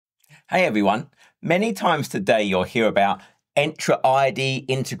Hey everyone, many times today you'll hear about Entra ID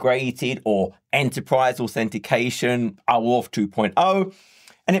integrated or enterprise authentication, OAuth 2.0,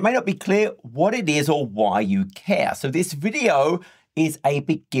 and it may not be clear what it is or why you care. So this video is a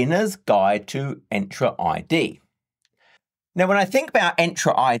beginner's guide to Entra ID. Now, when I think about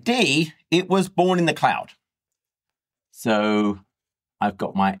Entra ID, it was born in the cloud. So I've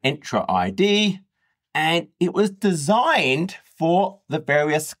got my Entra ID, and it was designed for the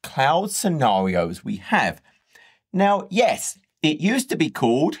various cloud scenarios we have. Now, yes, it used to be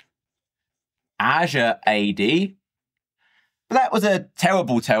called Azure AD, but that was a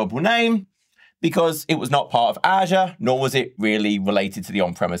terrible, terrible name because it was not part of Azure, nor was it really related to the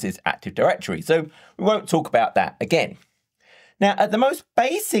on-premises Active Directory. So we won't talk about that again. Now, at the most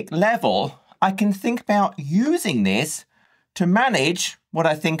basic level, I can think about using this to manage what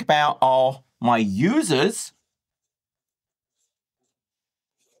I think about are my users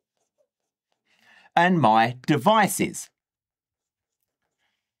and my devices.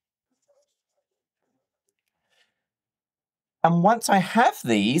 And once I have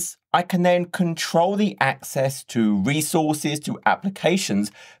these, I can then control the access to resources, to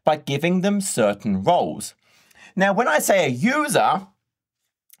applications by giving them certain roles. Now, when I say a user,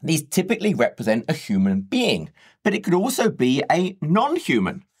 these typically represent a human being, but it could also be a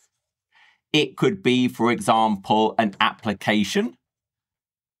non-human. It could be, for example, an application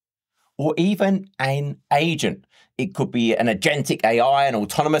or even an agent. It could be an agentic AI, an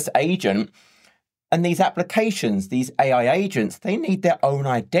autonomous agent. And these applications, these AI agents, they need their own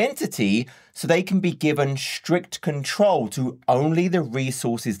identity so they can be given strict control to only the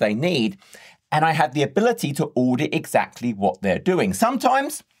resources they need. And I have the ability to audit exactly what they're doing.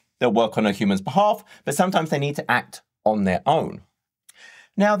 Sometimes they'll work on a human's behalf, but sometimes they need to act on their own.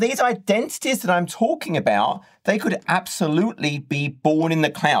 Now, these identities that I'm talking about, they could absolutely be born in the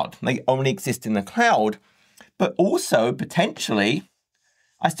cloud. They only exist in the cloud, but also potentially,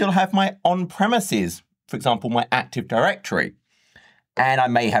 I still have my on-premises, for example, my Active Directory. And I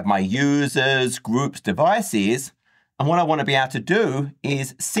may have my users, groups, devices. And what I want to be able to do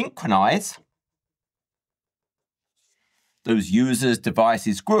is synchronize those users,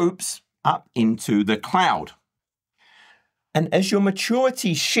 devices, groups up into the cloud. And as your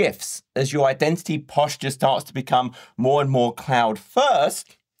maturity shifts, as your identity posture starts to become more and more cloud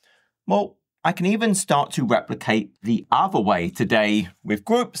first, well, I can even start to replicate the other way today with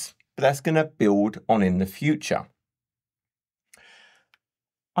groups, but that's going to build on in the future.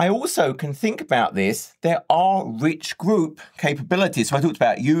 I also can think about this. There are rich group capabilities. So I talked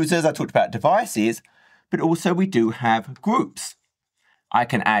about users, I talked about devices, but also we do have groups. I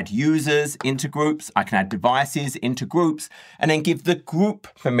can add users into groups, I can add devices into groups, and then give the group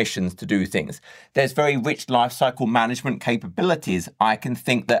permissions to do things. There's very rich lifecycle management capabilities. I can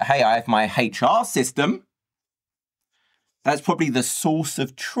think that, hey, I have my HR system. That's probably the source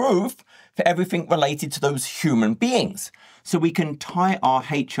of truth for everything related to those human beings. So we can tie our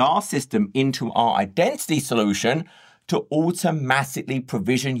HR system into our identity solution to automatically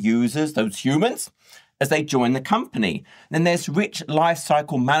provision users, those humans, as they join the company. Then there's rich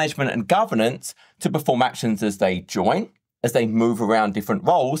lifecycle management and governance to perform actions as they join, as they move around different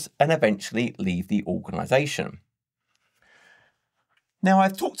roles, and eventually leave the organization. Now,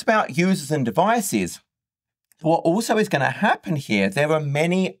 I've talked about users and devices. What also is going to happen here, there are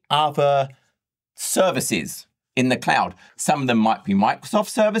many other services in the cloud. Some of them might be Microsoft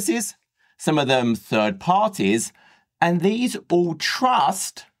services, some of them third parties, and these all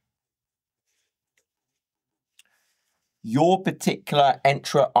trust your particular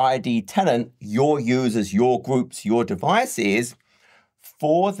Entra ID tenant, your users, your groups, your devices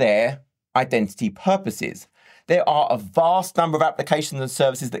for their identity purposes. There are a vast number of applications and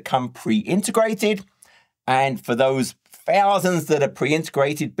services that come pre-integrated. And for those thousands that are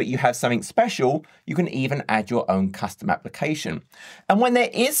pre-integrated, but you have something special, you can even add your own custom application. And when there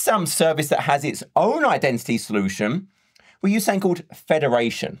is some service that has its own identity solution, we use something called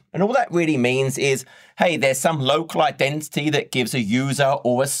federation. And all that really means is, hey, there's some local identity that gives a user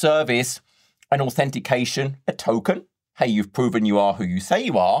or a service an authentication, a token. Hey, you've proven you are who you say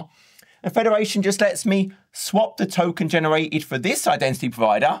you are. And federation just lets me swap the token generated for this identity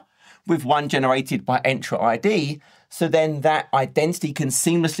provider with one generated by Entra ID. So then that identity can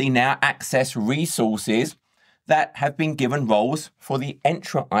seamlessly now access resources that have been given roles for the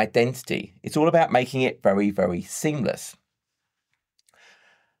Entra identity. It's all about making it very, very seamless.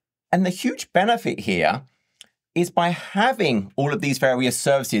 And the huge benefit here is by having all of these various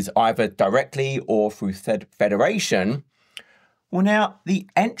services, either directly or through federation, well, now the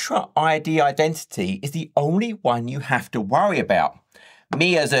Entra ID identity is the only one you have to worry about.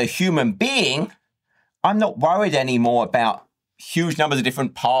 me as a human being, I'm not worried anymore about huge numbers of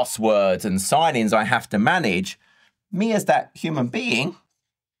different passwords and sign-ins I have to manage. Me as that human being,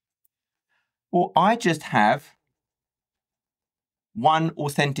 well, I just have one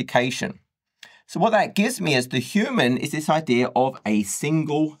authentication. So what that gives me as the human is this idea of a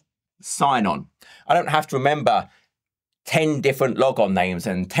single sign-on. I don't have to remember 10 different logon names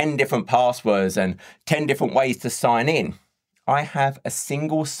and 10 different passwords and 10 different ways to sign in. I have a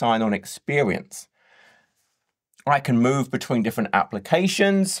single sign-on experience. I can move between different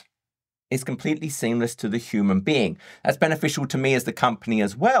applications. It's completely seamless to the human being. That's beneficial to me as the company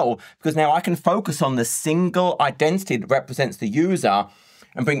as well, because now I can focus on the single identity that represents the user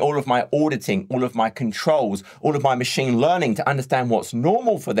and bring all of my auditing, all of my controls, all of my machine learning to understand what's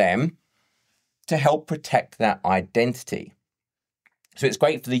normal for them to help protect that identity. So it's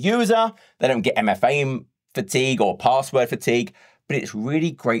great for the user. They don't get MFA fatigue or password fatigue, but it's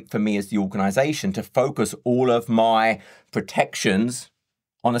really great for me as the organization to focus all of my protections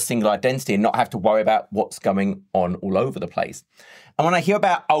on a single identity and not have to worry about what's going on all over the place. And when I hear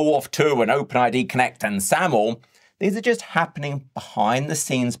about OAuth 2 and OpenID Connect and SAML, these are just happening behind the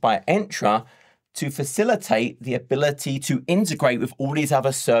scenes by Entra to facilitate the ability to integrate with all these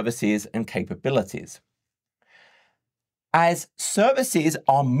other services and capabilities. As services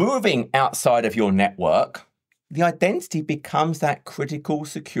are moving outside of your network, the identity becomes that critical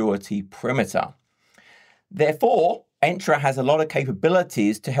security perimeter. Therefore, Entra has a lot of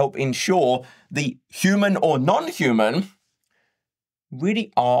capabilities to help ensure the human or non-human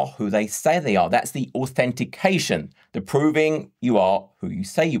really are who they say they are. That's the authentication, the proving you are who you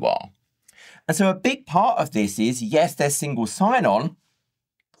say you are. And so a big part of this is, yes, there's single sign-on,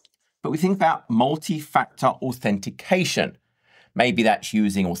 but we think about multi-factor authentication. Maybe that's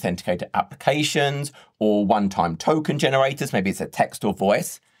using authenticator applications or one-time token generators. Maybe it's a text or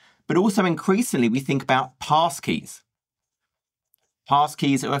voice. But also increasingly, we think about passkeys.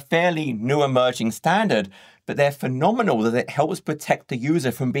 Passkeys are a fairly new emerging standard, but they're phenomenal that it helps protect the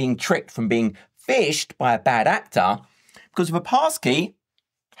user from being tricked, from being phished by a bad actor. Because with a passkey,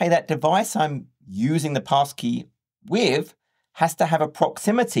 hey, that device I'm using the passkey with has to have a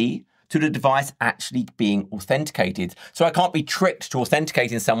proximity to the device actually being authenticated. So I can't be tricked to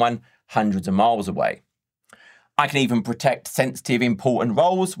authenticating someone hundreds of miles away. I can even protect sensitive, important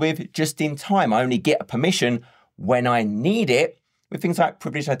roles with just-in-time. I only get a permission when I need it with things like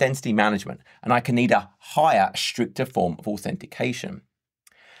privileged identity management, and I can need a higher, stricter form of authentication.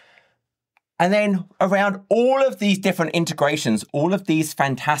 And then around all of these different integrations, all of these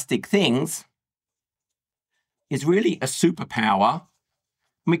fantastic things is really a superpower.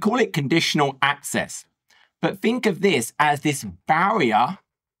 And we call it conditional access. But think of this as this barrier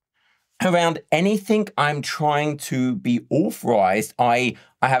around anything I'm trying to be authorized. I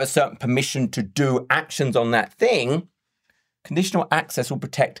have a certain permission to do actions on that thing. Conditional access will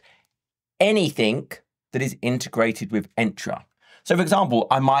protect anything that is integrated with Entra. So for example,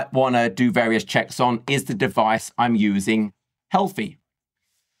 I might want to do various checks on, is the device I'm using healthy?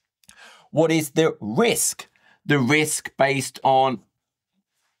 What is the risk? The risk based on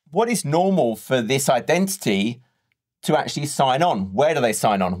what is normal for this identity to actually sign on? Where do they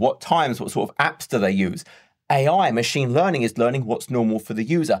sign on? What times? What sort of apps do they use? AI, machine learning, is learning what's normal for the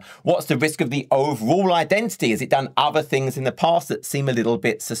user. What's the risk of the overall identity? Has it done other things in the past that seem a little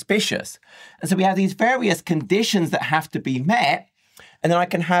bit suspicious? And so we have these various conditions that have to be met, and then I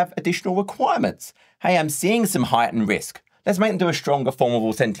can have additional requirements. Hey, I'm seeing some heightened risk. Let's make them do a stronger form of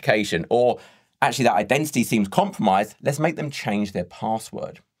authentication. Or actually that identity seems compromised. Let's make them change their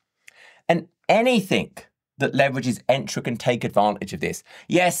password. And anything that leverages Entra can take advantage of this.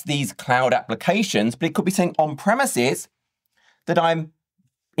 Yes, these cloud applications, but it could be saying on premises that I'm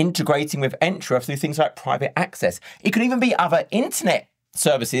integrating with Entra through things like private access. It could even be other internet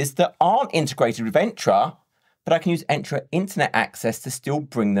services that aren't integrated with Entra, but I can use Entra Internet Access to still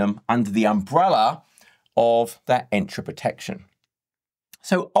bring them under the umbrella of that Entra protection.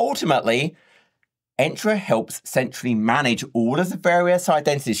 So ultimately, Entra helps centrally manage all of the various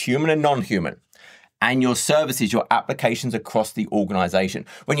identities, human and non-human, and your services, your applications across the organization.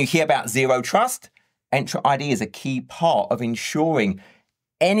 When you hear about zero trust, Entra ID is a key part of ensuring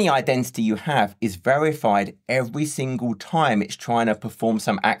any identity you have is verified every single time it's trying to perform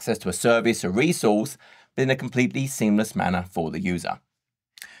some access to a service or resource, but in a completely seamless manner for the user.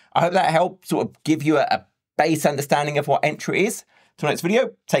 I hope that helped sort of give you a base understanding of what Entra is. Till next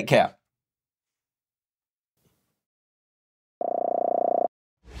video, take care.